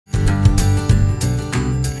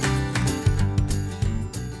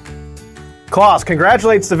Claas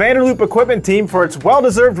congratulates the Vanderloop equipment team for its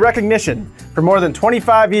well-deserved recognition. For more than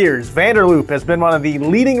 25 years, Vanderloop has been one of the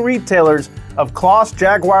leading retailers of Claas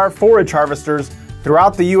Jaguar forage harvesters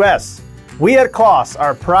throughout the U.S. We at Claas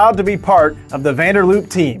are proud to be part of the Vanderloop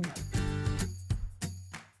team.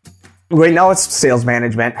 Right now it's sales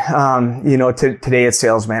management. Today it's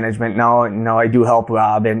sales management. Now I do help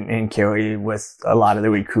Rob and Carrie with a lot of the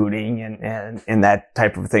recruiting and that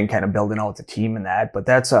type of thing, kind of building out the team and that. But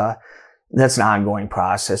that's an ongoing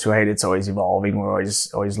process, right? It's always evolving. We're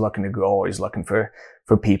always looking to grow, always looking for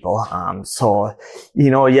people.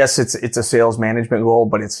 Yes, it's a sales management role,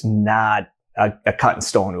 but it's not a cut and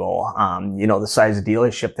stone role. The size of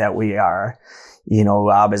dealership that we are,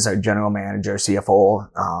 Rob is our general manager,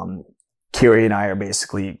 CFO. Carrie and I are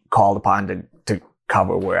basically called upon to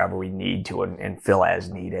cover wherever we need to and fill as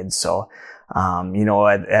needed. So,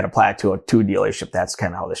 at a Plateau 2 dealership, that's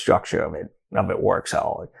kind of how the structure of it works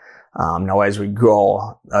out. Now, as we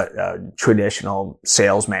grow, a traditional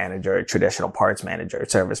sales manager, a traditional parts manager,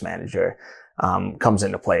 service manager, comes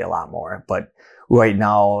into play a lot more. But right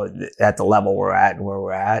now, at the level we're at and where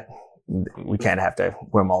we're at, we kind of have to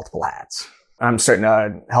wear multiple hats. I'm starting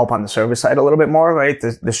to help on the service side a little bit more, right?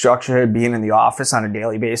 The structure, being in the office on a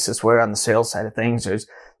daily basis, where on the sales side of things, there's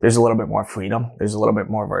a little bit more freedom. There's a little bit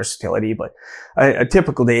more versatility, but a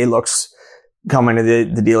typical day looks coming to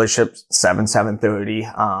the dealership 7:30,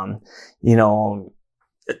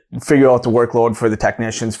 figure out the workload for the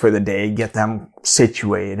technicians for the day, get them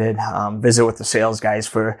situated, visit with the sales guys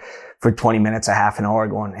for 20 minutes, a half an hour,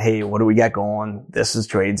 going, hey, what do we got going? This is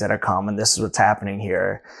trades that are coming. This is what's happening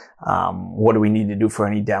here. What do we need to do for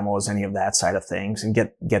any demos, any of that side of things, and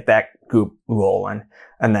get that group rolling,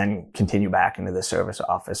 and then continue back into the service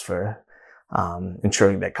office for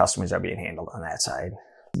ensuring that customers are being handled on that side.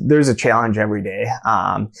 There's a challenge every day.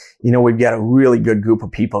 We've got a really good group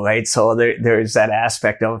of people, right? So there's that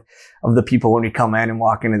aspect of the people when we come in and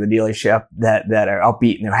walk into the dealership that are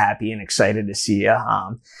upbeat and they're happy and excited to see you.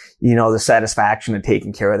 The satisfaction of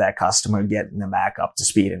taking care of that customer, getting them back up to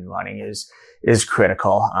speed and running is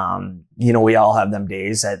critical. We all have them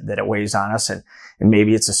days that it weighs on us, and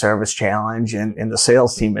maybe it's a service challenge and the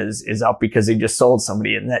sales team is up because they just sold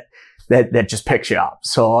somebody and that just picks you up.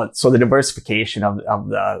 So the diversification of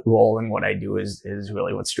the role and what I do is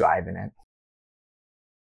really what's driving it.